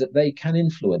realize that they can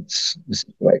influence the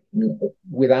situation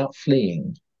without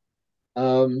fleeing.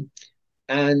 And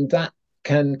that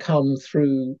can come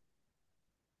through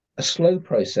a slow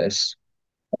process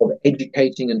of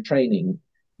educating and training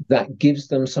that gives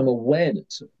them some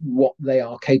awareness of what they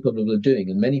are capable of doing.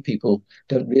 And many people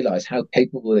don't realize how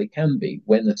capable they can be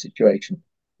when the situation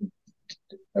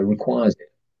requires it,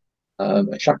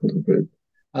 a Shackleton group.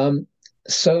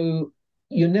 So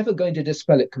you're never going to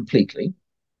dispel it completely.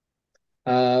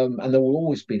 And there will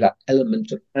always be that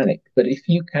element of panic. But if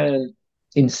you can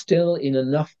instill in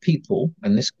enough people,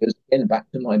 and this goes again back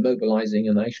to my mobilizing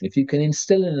a nation, if you can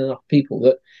instill in enough people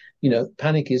that,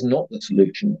 panic is not the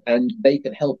solution and they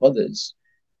can help others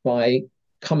by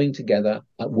coming together,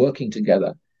 working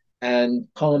together and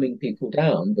calming people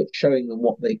down, but showing them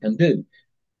what they can do,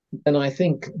 then I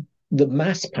think the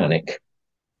mass panic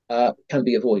can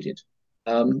be avoided.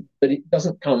 But it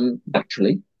doesn't come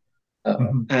naturally.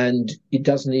 And it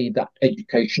does need that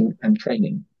education and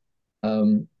training.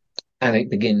 And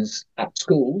it begins at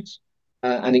schools,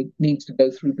 and it needs to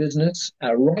go through business,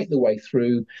 right the way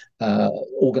through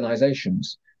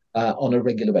organizations on a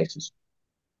regular basis.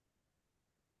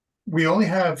 We only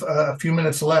have a few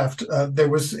minutes left. There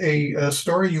was a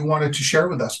story you wanted to share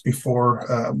with us before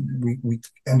we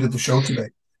ended the show today.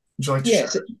 Would you like to share?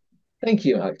 Thank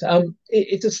you, Alex.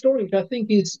 It's a story which I think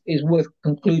is worth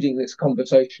concluding this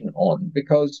conversation on,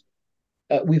 because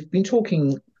we've been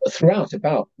talking throughout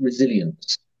about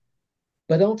resilience,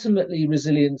 but ultimately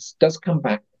resilience does come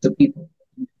back to people.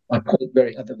 I put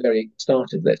it at the very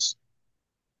start of this.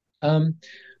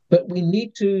 But we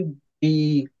need to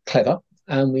be clever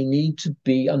and we need to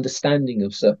be understanding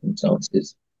of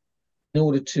circumstances in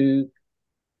order to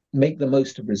make the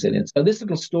most of resilience. So this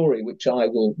little story, which I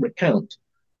will recount,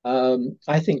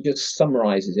 I think just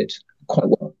summarizes it quite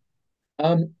well.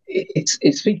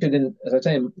 It's featured in, as I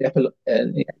say, in the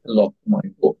epilogue of my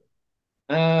book.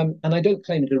 And I don't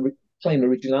claim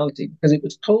originality because it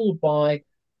was told by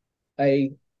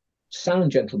a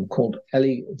sound gentleman called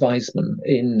Elie Wiesmann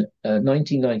in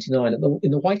 1999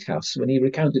 in the White House when he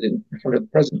recounted it in front of the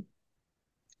president.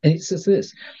 And it says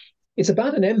this: it's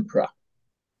about an emperor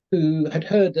who had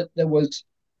heard that there was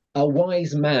a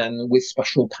wise man with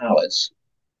special powers.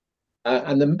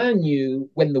 And the man knew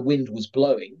when the wind was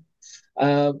blowing,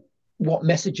 what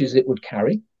messages it would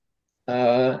carry.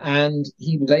 And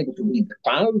he was able to read the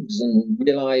clouds and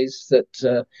realize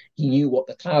that he knew what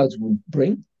the clouds would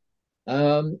bring.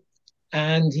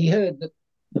 And he heard that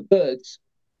the birds,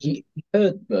 he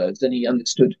heard birds and he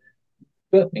understood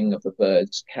the chirping of the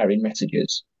birds carrying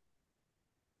messages.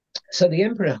 So the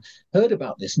emperor heard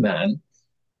about this man,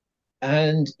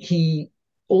 and he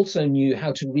also knew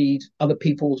how to read other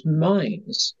people's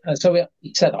minds. So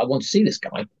he said, I want to see this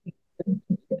guy.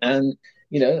 And,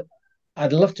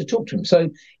 I'd love to talk to him. So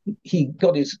he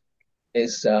got his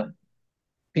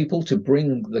people to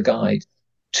bring the guide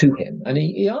to him. And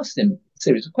he asked him a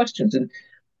series of questions. And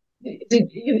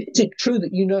is it true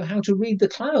that you know how to read the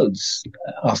clouds?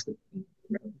 Asked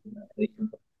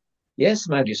him. Yes,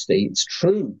 Majesty, it's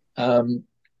true.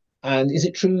 And is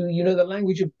it true you know the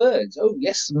language of birds? Oh,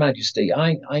 yes, Majesty,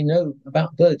 I know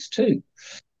about birds too.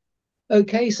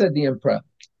 Okay, said the emperor.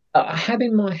 I have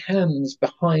in my hands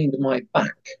behind my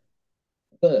back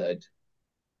a bird.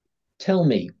 Tell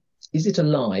me, is it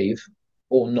alive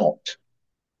or not?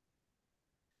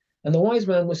 And the wise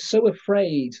man was so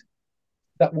afraid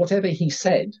that whatever he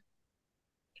said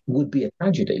would be a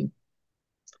tragedy,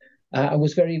 and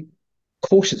was very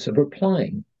cautious of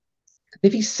replying.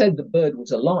 If he said the bird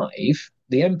was alive,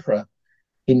 the emperor,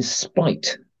 in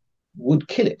spite, would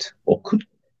kill it or could.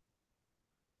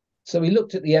 So he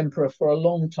looked at the emperor for a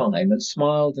long time and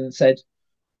smiled and said,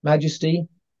 Majesty,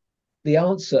 the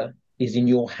answer is in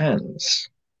your hands.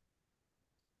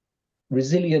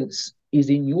 Resilience is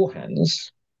in your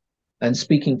hands, and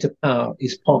speaking to power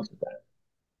is part of that.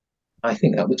 I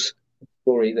think that was a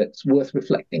story that's worth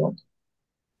reflecting on.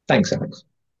 Thanks, Alex.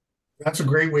 That's a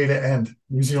great way to end.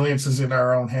 Resilience is in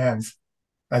our own hands.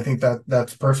 I think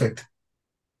that's perfect.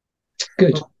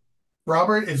 Good.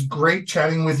 Robert, it's great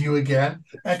chatting with you again.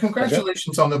 And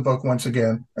congratulations on the book once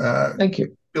again. Thank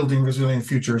you. Building Resilient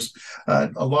Futures.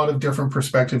 A lot of different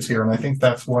perspectives here. And I think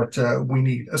that's what we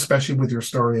need, especially with your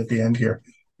story at the end here.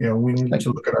 We need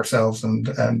to look at ourselves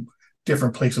and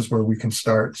different places where we can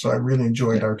start. So I really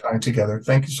enjoyed our time together.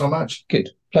 Thank you so much. Good.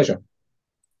 Pleasure.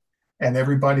 And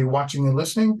everybody watching and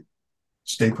listening,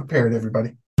 stay prepared,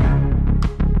 everybody.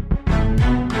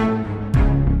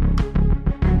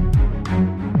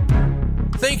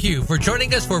 Thank you for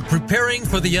joining us for Preparing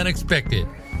for the Unexpected.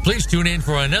 Please tune in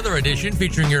for another edition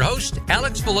featuring your host,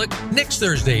 Alex Bullock, next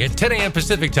Thursday at 10 a.m.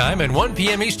 Pacific Time and 1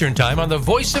 p.m. Eastern Time on the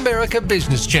Voice America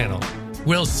Business Channel.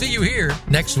 We'll see you here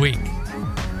next week.